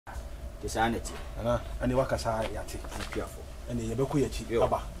the sanity. And the workers are yati. Careful. And the Yaboko Yachi,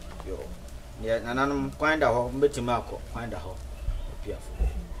 Baba. Yeah, and I'm find a home, Betty Marco, find a home. Careful.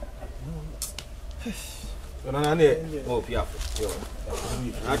 Oh, careful.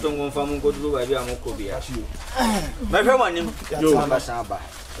 I don't want from go to a young Cobia. My friend, you are Samba.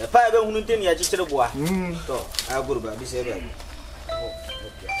 The five of Newton, I just said, so I'll go back. This area.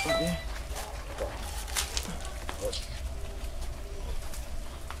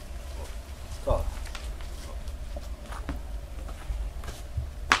 Okay.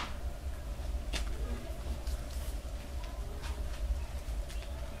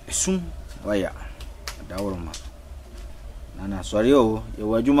 Soon, why, Daurma. Nana, sorry, oh, you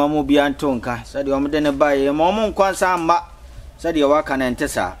were Jumamo be Antonka, said you are by a moment, Quansamba, said you are can enter,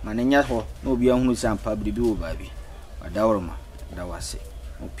 sir, Maninaho, no beyond who some public do, baby. A Daurma, that was it,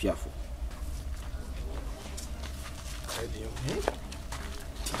 oh, piaful.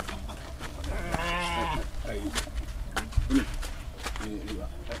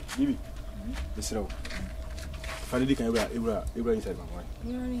 Mr. Fanny can Ibra inside my wife.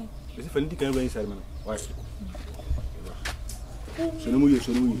 Is it Fanny can Ibra inside my wife? So no more,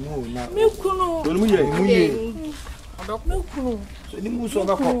 so no more. No more. I don't know. So the moose on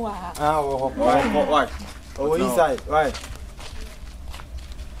the why? Oh, inside, right?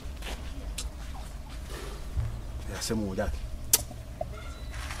 Yes, some more that.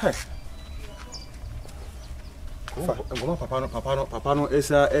 Hey. Papa no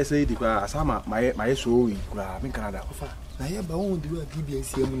esa di kwa asama my so yi kura me Canada ofa na ye ba won di wa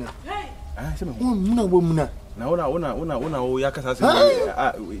BBS mu na se me mu na bo mu na na o ya kasa se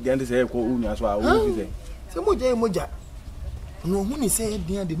di ande se ko unya so a o di se moja no hu ni se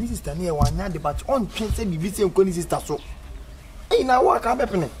dia de sister na ye wa nya de but on twen se bibi se ko ni sister so na wa ka be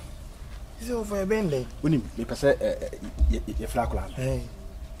pene se o fa ben le unim me pese ye fla kula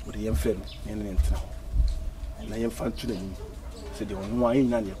o de ye mfe no ne ntina na yem fan tu na ni se de onwa yin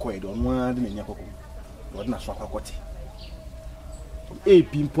na ne ko e de onwa de na nya kokko wo de na so akwakote e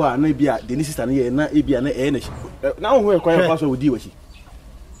pimpo a na bia de ni sister na ye na e bia na e na na ho e kwa e kwa so odi wachi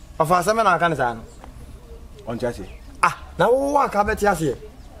afa se me na aka ne sa no on jase na wo wa ka beti ase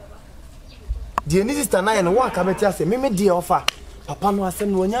de ni sister na ye no wa ka beti ase me de ofa papa no ase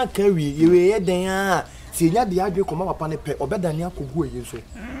no nya ka wi ye we ye den a se nya de adwe ko ma papa ne pe obedani akogu eye so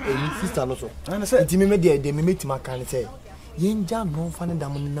eni sister no so nti me de me metima kan say yenja no fa ne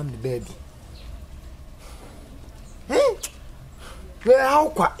dam nam ne baby we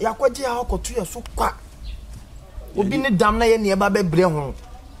akwa yakwaje akoto ye so kwa obi ne dam na ye ne ba bebre ho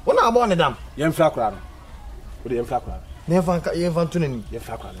wona abo ne dam ye mfra kra no o de ye mfra kra ne fa ye fa tu nani ye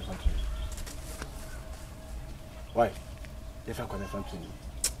mfra kra ne fa tu why ye fa kwa ne fa tu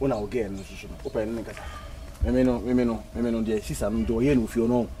wona o ge no so o pe ne kasa me no de sister no do ye no fi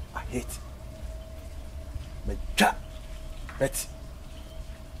no I hate. But chat. Bet.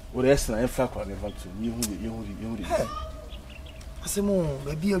 What else na enfra kwa ne vantu. You. Asemo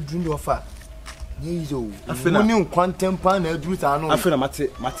baby adru ndo fa. Nye izo. Afena ni nkwantempa na adru ta no. Afena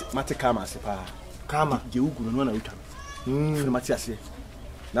mate kama ase pa. Kama je ugu no na utwa. Afena mate ase.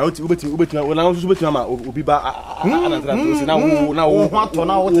 Na ubeti na so ubeti ma obi ba anatra so na wo ho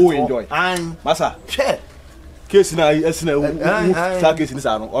na wo enjoy. Masa. Che. Case na esina ta case ni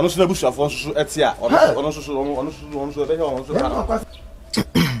sa no ono so na busu afo so etia ono so be ono so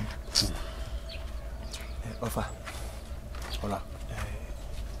ofa hola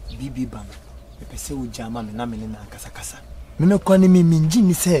bibi bam e pese o jama me na me na kasa me me kwa ni me minji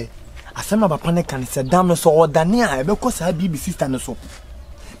ni se asema papa ne kan se dam no so odane a e be ko sa bibi sister no so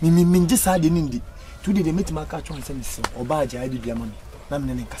me minji sa de ni ndi tu de metima ka chon se me se oba aja bibi amami na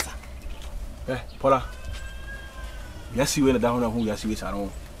me ne kasa Pola yasi we na da ho na hu yasi we sa no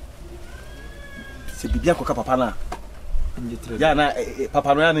se bibia ko ka papa na ya na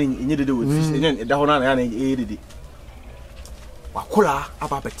papa no ya na enye dede wo enye da ho na ya na dede wakola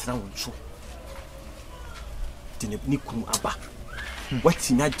aba betina won so tine ni kunu aba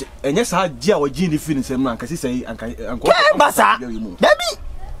wati na enye sa gia wo gi ni fi ni sem na anka sisi anko basa baby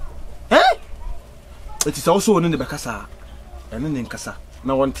eti sa so ne be kasa ene ne nkasa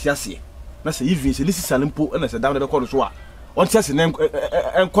na won tiase na se even se lisi salimpo na se dam na be kɔ so a on tiase na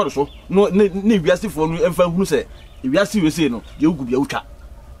enkɔ so no ne wiase fo no emfa hunu se wiase we se no ye ugu bia utwa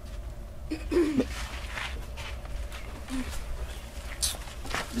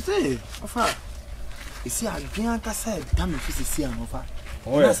Ese ofa isi adwan kasa dam fi sisi an ofa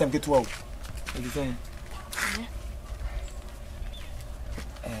na sem keto o ese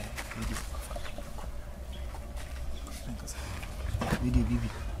bibi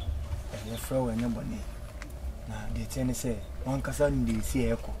ya frawo enya bone na de tene se wan kasa ndi si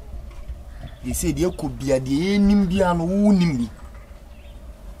eko They say there could be a the Nimbia no nimbi.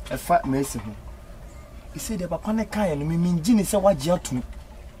 A fat mercy. He said the papa ne kai and mean Jinny said what you to.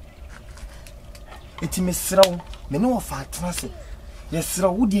 It is Mr. Meno of fat transit. Yes, sir,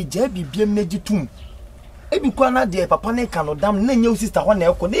 would ye jabby be a meditum? Ebi kwana de papa ne kan no dam na nyɛ sister hɔ na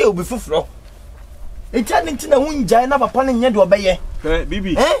ɛkɔ na obi foforo etia ne ntina hu ngyae na papa ne nyɛ de obɛyɛ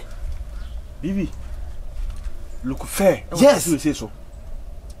bibi bibi look fair yes you say so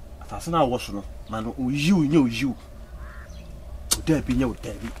atase na wo so no ma no oyiu nyɛ oyiu oda bi nyɛ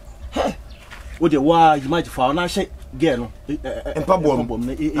oda bi wo de wa imagine fa na hye girl no empabom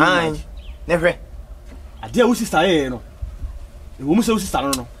ai ne hwɛ ade a wo sister yɛ no e wo mu sɛ wo sister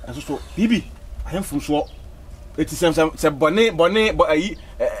no ɛso so bibi ahem fum so eti sem bone ayi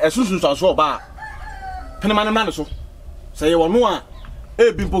esusun so ba penema ne man so say ye wono a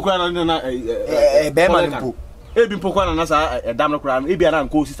e bi mpokwa na be man mpo e bi mpokwa na sa edam no kra e bi na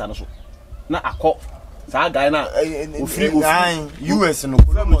nko sister no so na akọ sa guy na ofri US no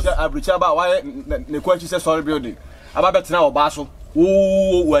abricha ba wa ne kwachi say sorry building aba betina oba so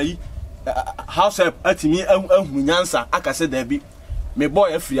wo ayi house help atimi ahunyansa akase da bi me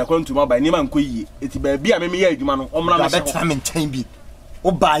boy free akwantu ma ba ni man koyie eti ba bia me ye adwuma no omra me betra me ntan bi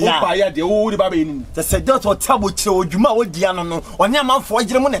o ba ya de o di ba be ni the sedat o tabo kire odwuma o dia no oni amanfo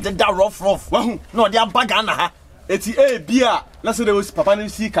agire mu na de da rough wahu na odi abaga na ha eti bia na se de o papa ni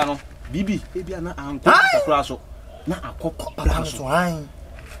sika no bibi bia na anko sakura so na akoko papa so ai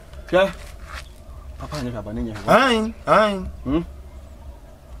ke papa ni baba ni nya ai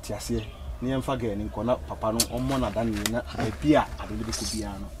ti ase ni emfa ge ni nko na papa no ommo na da ni na bia adode be ko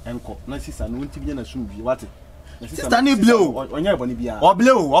bia no enko na sisa no nti bia na sum bi wate sister ne blow onya eboni bia o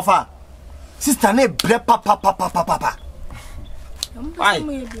blow ofa sister ne bre papa ai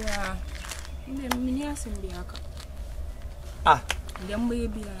bia ndem mini asem bia ka ndem be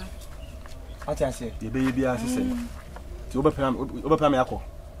bia ati ase ye be bia sise ti obepram yakọ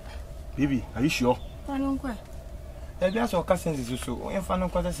bibi are you sure panu kwa bia so ka sense so enfa no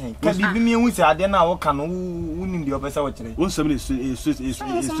kwata sen ka bibi mi hu se ade na wo ka no wunim de obesa wo kire won sem ne so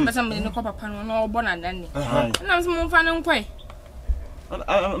besa me ne ko papa no na obo na dan ni na so mo fa no nkwa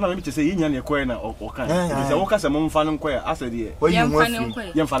na me che say yinya ne kwai na o kan say wo ka se mo mfa no nkwa asa de ye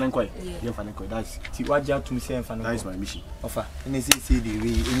mfa no nkwa that's ti waja tum se mfa no that's my mission ofa ne se de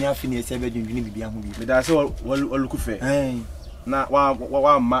we enya afi ne se be dwundwuni bibia ho bi me da say wo ku fe na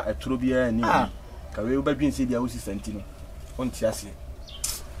wa ma eturo bia ni ka we obadwin se dia wo sister no on ti ase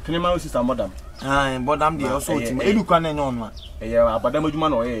kene ma wo sister madam bodam de also ti edu kwa na nyon ma abadam adwuma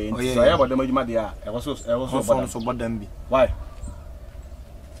na oye nti so abadam adwuma de a e wo so bodam so bodam bi why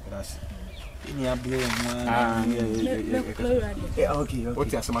gracias ni able okay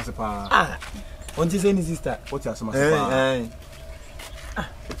what you asema pa on ti say ni sister what you asema pa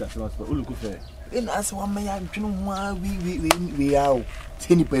what you asema pa uluku fe ina ase wa me ya dwunu ho we awo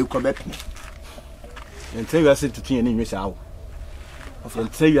teni pa ekọ be pe ente we ase tutun ni nwese awo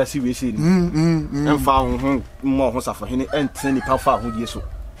ente we ase we se ni emfa ho mo ho safo hene ente ni pa fa ho die so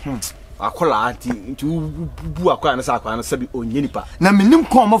akola ati bu akola na sa akola na sabi onye nipa na menim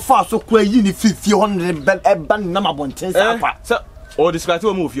ko mo fa so kwa yi ni 500 ban na mabonten sa pa o describe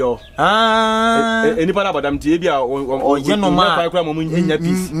wo mo fio nipa na badam tie bia o ye no ma pa akola mo nya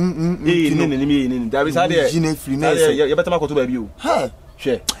peace ni da bi sa de ye betama ko to ba bi o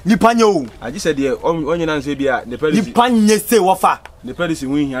hwe nipa nya o agi se de onye na nse bia the police nipa nye se wo fa the police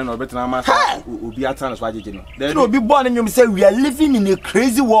hu hia na obetana ma obi atana so ajeje no then obi born nyum say we are living in a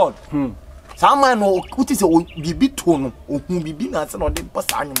crazy world sama no uti se bibi to no ohun bibi na se no de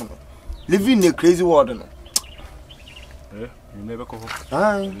bossa anyum no living in a crazy world no you never go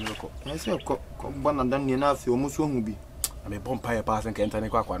never go I say ko bana dan ni na afi o muso hu bi ame bompa ya pass nke ntane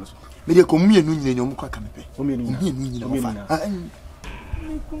kwa no so me de ko mienu nyina nyom kwa kamepe o mienu nyina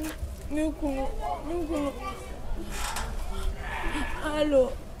Niku.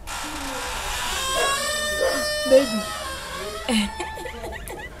 Hello. Baby.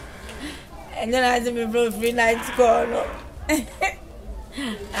 And then I had me bro free night call. No.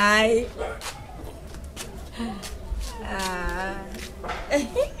 Ai.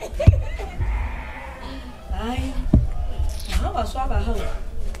 Ai. How was swaba how?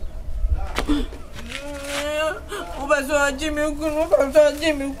 O pastor Jimmy Kunu, pastor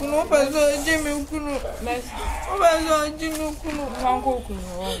Jimmy Kunu, pastor Jimmy Kunu. O pastor Jimmy Kunu, Mango Kunu.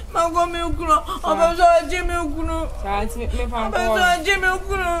 Mango Kunu, o pastor Jimmy Kunu. Pastor Jimmy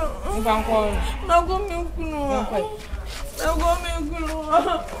Kunu. Mango Kunu.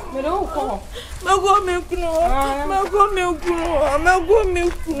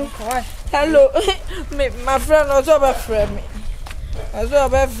 Hello. My friend also a friend me. Aso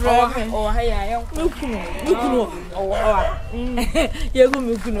be frame. Oh haya ya. Mikuno. Oh. Yego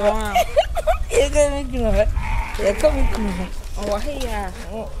mikuno. Yego mikuno. Yego mikuno. Oh haya.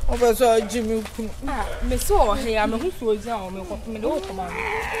 Obeso Jimmy kuno. Me so haya me hu so dia o me ko me do ko ma.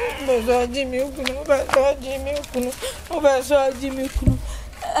 Obeso Jimmy kuno. Obeso Jimmy kuno. Obeso Jimmy kuno.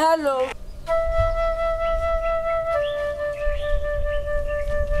 Hello.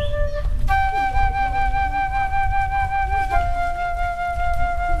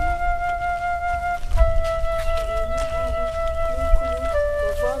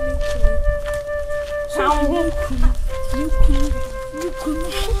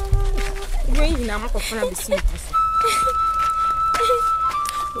 Na makofuna bisini pesa.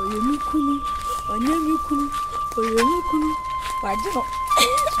 Oye mikunu, onye mikunu, oye mikunu. Wajino.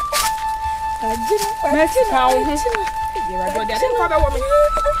 Meti pa o hu. Ye wa do de ade ko be wo mi.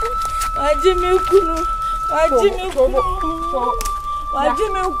 Wajimikunu.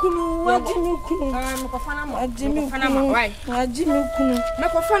 Wajimikunu. Makofana mo. Why? Wajimikunu.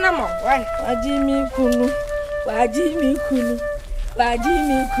 Makofana mo. Why? Wajimikunu.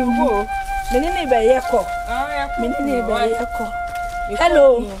 Menene be yeko. Menene be yeko. Hello.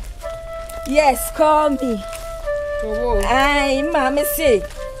 Yes, call me. Ai, mama say,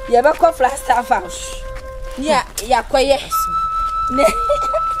 you be call flash staff house. Ya quiet. Ne.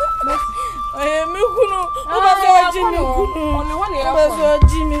 Oye mikunu. Obeso Jimikunu. Obeso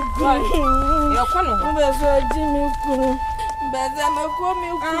Jimikunu. Yakono. Obeso Jimikunu. Beza me ko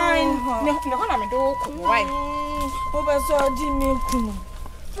mikunu. Ai, ne ko na me do ko. Why? Obeso Jimikunu.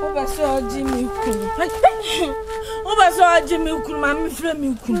 Obeso Jimikunu.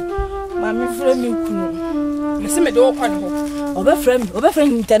 Mami frɛ me kunu. Me se me do ko no. Obe frɛ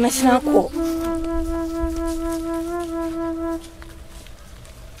international call.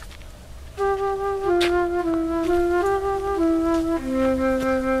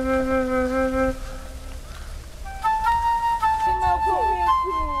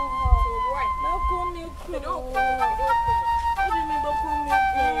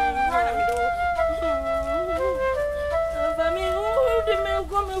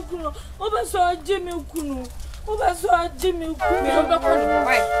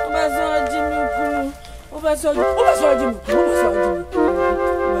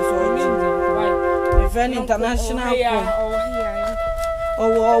 International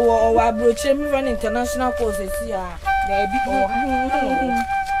oh abroach me run international course here there be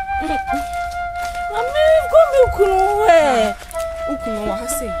Ami go kunu eh ukunu wa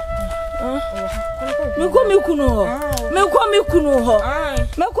hase me go kunu ho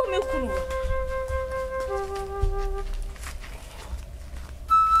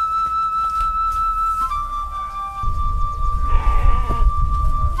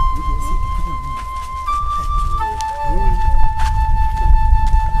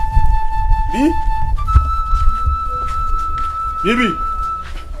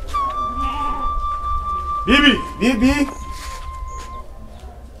Bibi.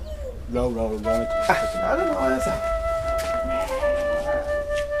 No. I don't know how that's.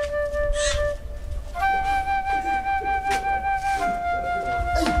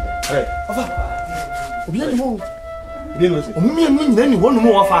 Hey, Afa. Obiani mo. Obiani mo. Omumi enu nyina ni ho no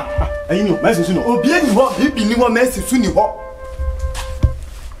mo Afa. Ayi no, message su no. Obiani ho, bibi ni ho message su ni ho.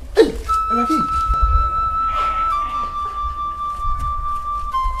 Hey, Alafi.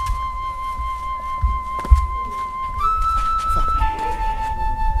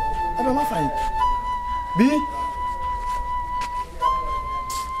 B.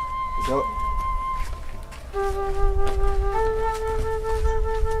 So.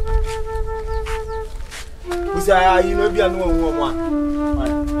 Usa you know be anu ohun omo a.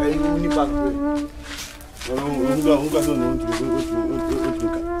 You ni back way. Who got no to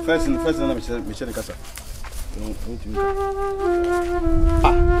first na me share kasa.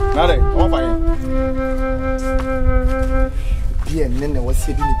 Nare, o fa yin. Bi en ne wo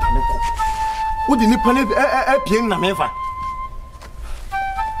se bi ni paneko. Udi ni pane pien na mefa.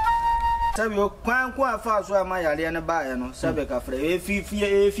 Sabi o kwan ko afa so amayale na ba ye no sabi ka frɛ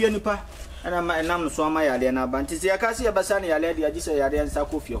efie nipa ana ma enam so amayale na ba ntisi aka se yebasa na yale de agise yare nsa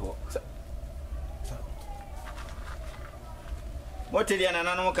ko fie ho. Moteli na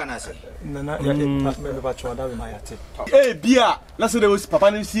nanu kana se. Nana ya me ba chwa we ma yate. Bia, na so de wo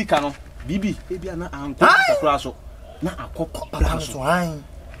papa ni si ka no. Bibi, bia na anko sakura so. Na akoko papa so. Ai.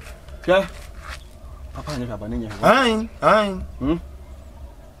 Ke papa ni baba nenya. Ai.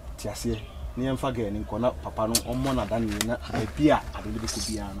 Tiase ni emfa ga ni nkona papa no ommo na dan ni na bia adele be ko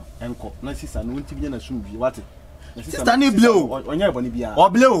bia no enko na sisa no nti bi na sumbi wate. Sister ni bleu. Onya ebo ni bia. O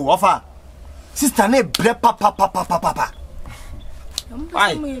bleu ofa. Sister ni bre papa.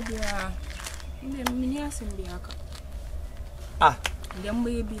 Why? Ah,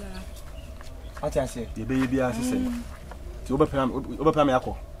 what I say? The baby as I said. To overpay me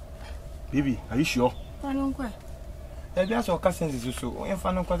ako. Baby, are you sure? I don't quite. Ebi aso cousins is so en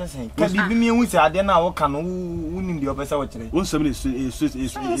fa no kwata sen. Ka bibi mi enhu se ade na wo ka no unim de opesa wo kire. Won some is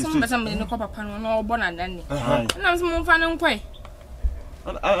some no ko papa no no obo na dan ni. Na mo fa no kwai.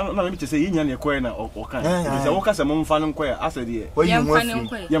 Na me say yinya ne kwai na o kan. Say wo ka se mo fa no kwai asa de. Yem fa no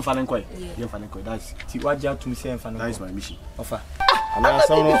kwai. Yem fa no kwai. That's Ti waja tum se en fa no. That is my mission. Ofa. Ana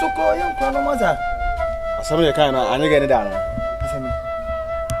so no. So ko yem kwa no maza. Asam ye kan na anya ge ne da na. Asami.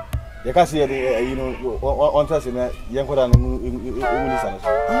 You can see, you know, on trust in a young one in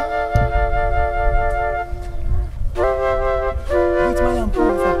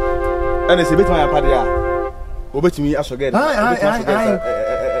and it's a bit my party. Over to me as again. Edna.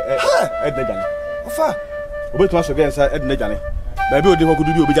 Over to us again, sir, Edna. Maybe we could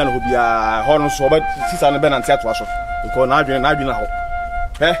do Bijan who be a horn so, but she's on the Ben and set to us. Because now you're not now.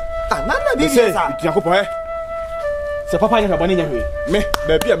 Eh? None of this is a se papa nya bani nya hwe me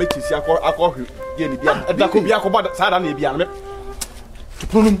ba bia betisi akọ hwe ye ni bia da ko bia ko ba sada na bia me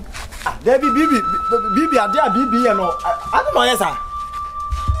tupunum There bibi ade a bibi ye no ade no yesa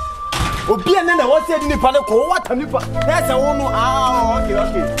obi ene na wo se ni pa ne ko wata ni pa na se wo no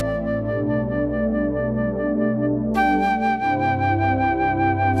okay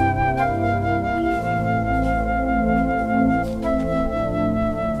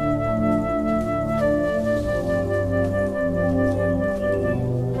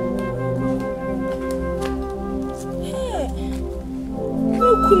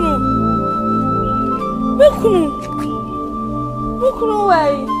Mekunu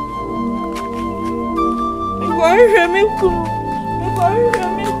wai. Me go hwe mekunu. Me go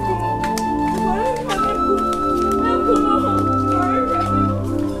hwe